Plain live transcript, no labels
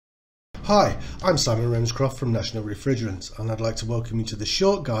Hi, I'm Simon Ravenscroft from National Refrigerants, and I'd like to welcome you to the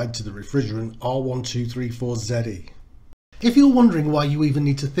short guide to the refrigerant R1234ze. If you're wondering why you even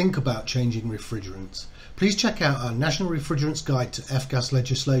need to think about changing refrigerants, please check out our National Refrigerants Guide to F-gas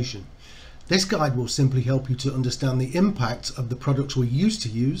legislation. This guide will simply help you to understand the impact of the products we used to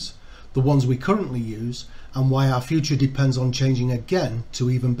use, the ones we currently use, and why our future depends on changing again to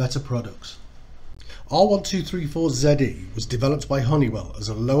even better products. R1234ze was developed by Honeywell as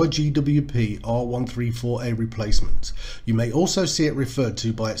a lower GWP R134A replacement. You may also see it referred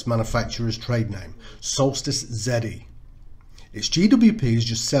to by its manufacturer's trade name, Solstice ZE. Its GWP is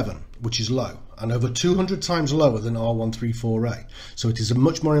just 7, which is low, and over 200 times lower than R134A, so it is a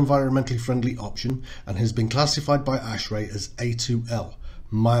much more environmentally friendly option and has been classified by ASHRAE as A2L,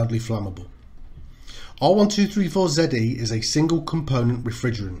 mildly flammable. R1234ze is a single component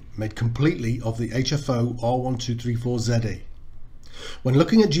refrigerant made completely of the HFO R1234ze. When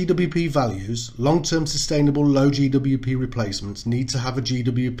looking at GWP values, long-term sustainable low GWP replacements need to have a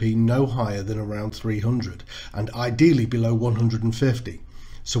GWP no higher than around 300 and ideally below 150.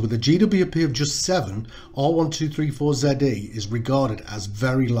 So with a GWP of just 7, R1234ze is regarded as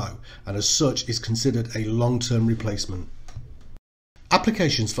very low and as such is considered a long-term replacement.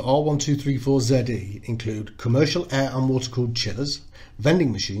 Applications for R1234ze include commercial air and water-cooled chillers,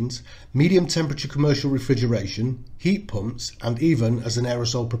 vending machines, medium temperature commercial refrigeration, heat pumps, and even as an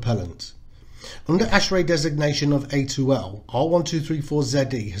aerosol propellant. Under ASHRAE designation of A2L,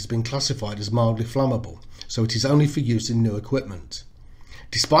 R1234ze has been classified as mildly flammable, so it is only for use in new equipment.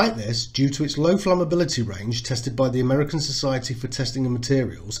 Despite this, due to its low flammability range tested by the American Society for Testing of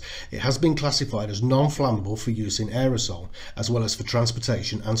Materials, it has been classified as non-flammable for use in aerosol, as well as for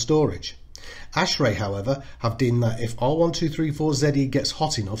transportation and storage. ASHRAE, however, have deemed that if R1234ze gets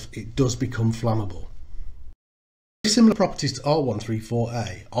hot enough, it does become flammable. Similar properties to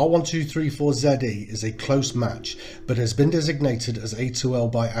R134A, R1234ze is a close match, but has been designated as A2L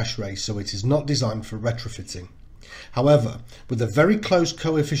by ASHRAE, so it is not designed for retrofitting. However, with a very close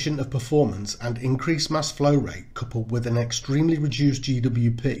coefficient of performance and increased mass flow rate coupled with an extremely reduced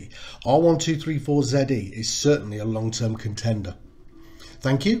GWP, R1234ze is certainly a long-term contender.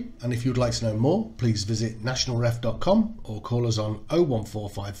 Thank you, and if you'd like to know more, please visit nationalref.com or call us on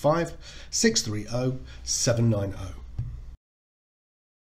 01455 630 790.